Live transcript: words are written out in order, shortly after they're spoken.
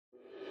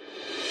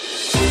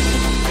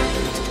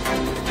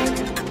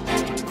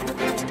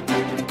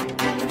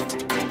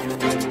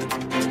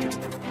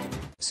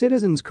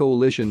Citizens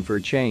Coalition for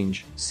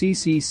Change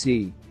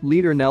 (CCC)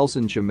 leader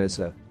Nelson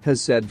Chamisa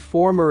has said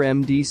former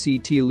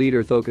MDCT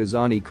leader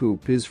Thokozani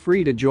Khupe is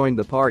free to join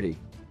the party.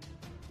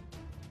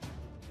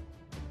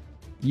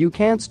 "You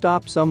can't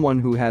stop someone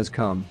who has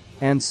come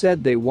and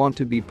said they want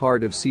to be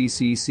part of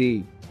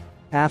CCC.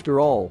 After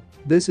all,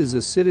 this is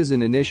a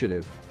citizen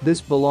initiative, this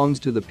belongs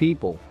to the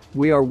people.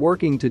 We are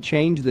working to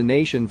change the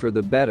nation for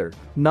the better,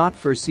 not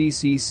for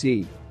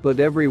CCC, but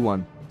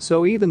everyone.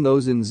 So even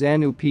those in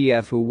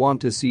ZANU-PF who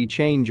want to see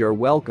change are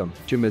welcome,"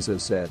 Chamisa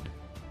said.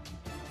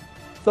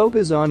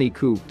 Thokozani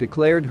Khupe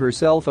declared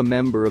herself a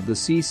member of the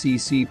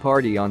CCC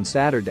party on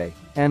Saturday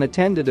and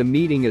attended a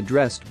meeting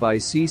addressed by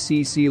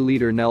CCC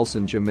leader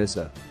Nelson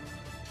Chamisa.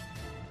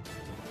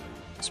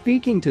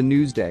 Speaking to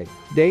Newsday,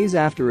 days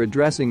after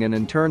addressing an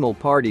internal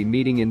party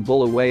meeting in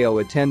Bulawayo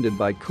attended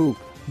by Khupe,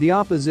 the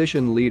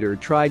opposition leader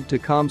tried to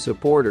calm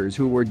supporters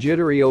who were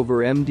jittery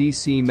over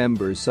MDC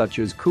members such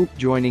as Khupe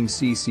joining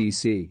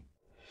CCC.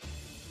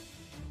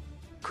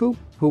 Khupe,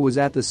 who was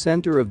at the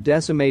center of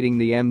decimating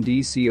the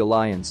MDC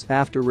alliance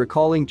after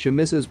recalling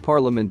Chamisa's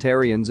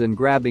parliamentarians and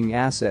grabbing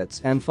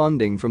assets and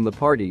funding from the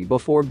party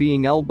before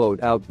being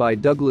elbowed out by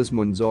Douglas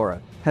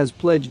Munzora, has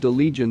pledged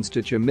allegiance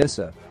to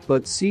Chamisa,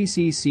 but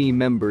CCC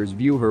members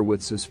view her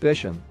with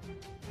suspicion.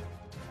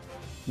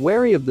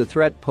 Wary of the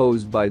threat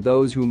posed by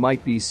those who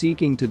might be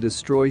seeking to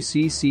destroy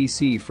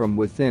CCC from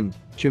within,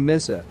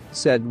 Chamisa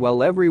said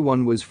while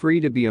everyone was free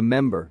to be a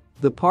member,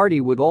 the party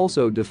would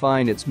also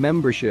define its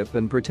membership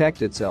and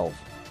protect itself.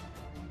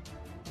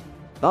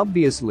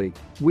 "Obviously,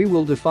 we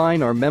will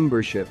define our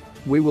membership,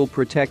 we will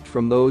protect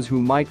from those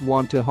who might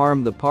want to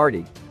harm the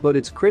party, but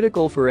it's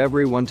critical for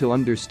everyone to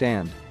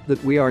understand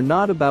that we are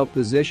not about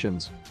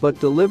positions, but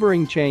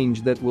delivering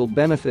change that will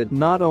benefit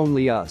not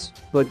only us,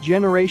 but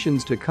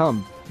generations to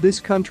come. This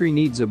country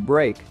needs a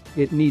break,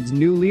 it needs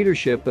new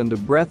leadership and a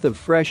breath of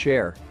fresh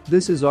air.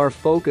 This is our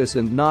focus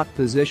and not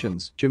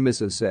positions,"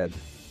 Chamisa said.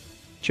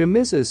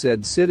 Chamisa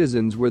said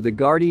citizens were the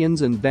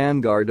guardians and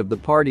vanguard of the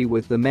party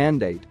with the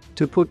mandate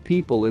to put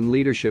people in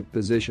leadership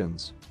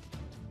positions.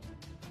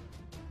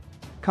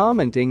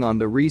 Commenting on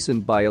the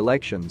recent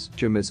by-elections,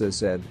 Chamisa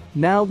said,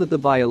 "Now that the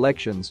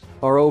by-elections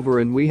are over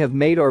and we have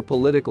made our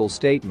political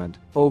statement,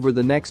 over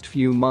the next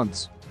few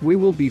months, we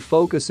will be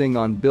focusing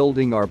on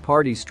building our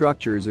party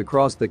structures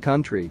across the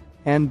country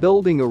and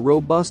building a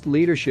robust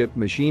leadership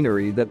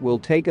machinery that will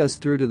take us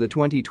through to the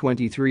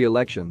 2023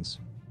 elections.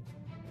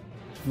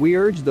 We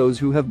urge those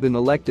who have been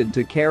elected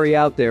to carry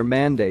out their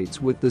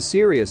mandates with the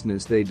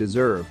seriousness they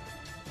deserve."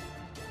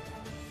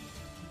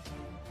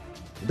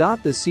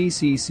 The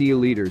CCC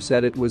leader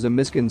said it was a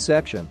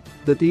misconception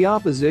that the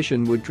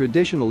opposition would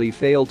traditionally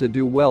fail to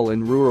do well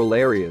in rural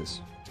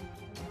areas.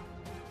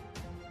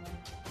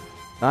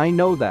 "I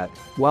know that,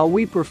 while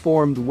we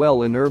performed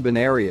well in urban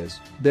areas,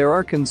 there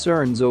are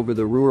concerns over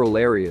the rural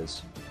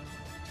areas.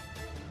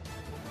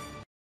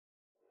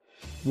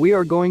 We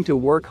are going to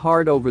work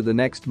hard over the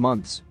next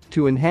months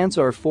to enhance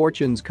our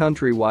fortunes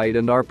countrywide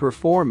and our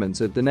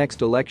performance at the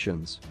next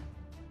elections.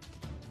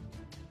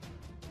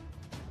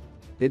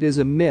 It is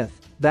a myth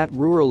that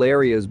rural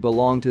areas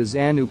belong to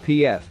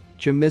ZANU-PF,"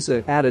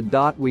 Chamisa added.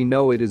 "We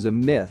know it is a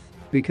myth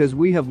because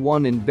we have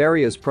won in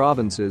various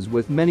provinces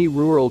with many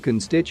rural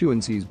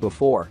constituencies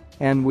before,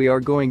 and we are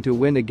going to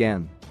win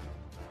again.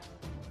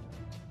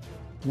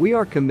 We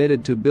are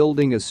committed to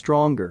building a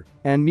stronger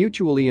and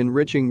mutually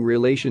enriching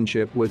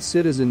relationship with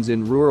citizens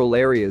in rural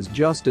areas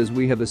just as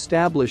we have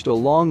established a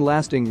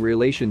long-lasting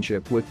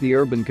relationship with the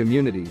urban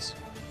communities."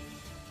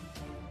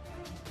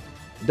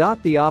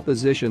 The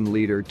opposition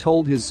leader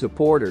told his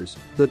supporters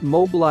that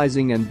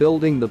mobilizing and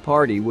building the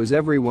party was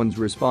everyone's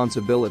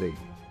responsibility.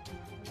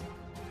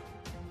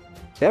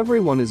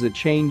 "Everyone is a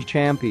change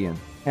champion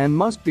and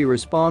must be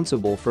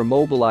responsible for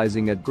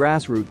mobilizing at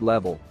grassroots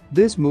level.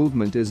 This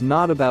movement is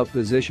not about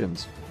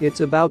positions, it's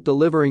about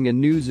delivering a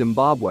new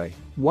Zimbabwe,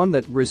 one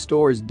that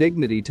restores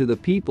dignity to the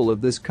people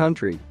of this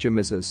country,"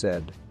 Chamisa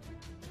said.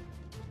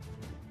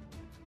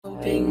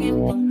 Bing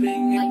it.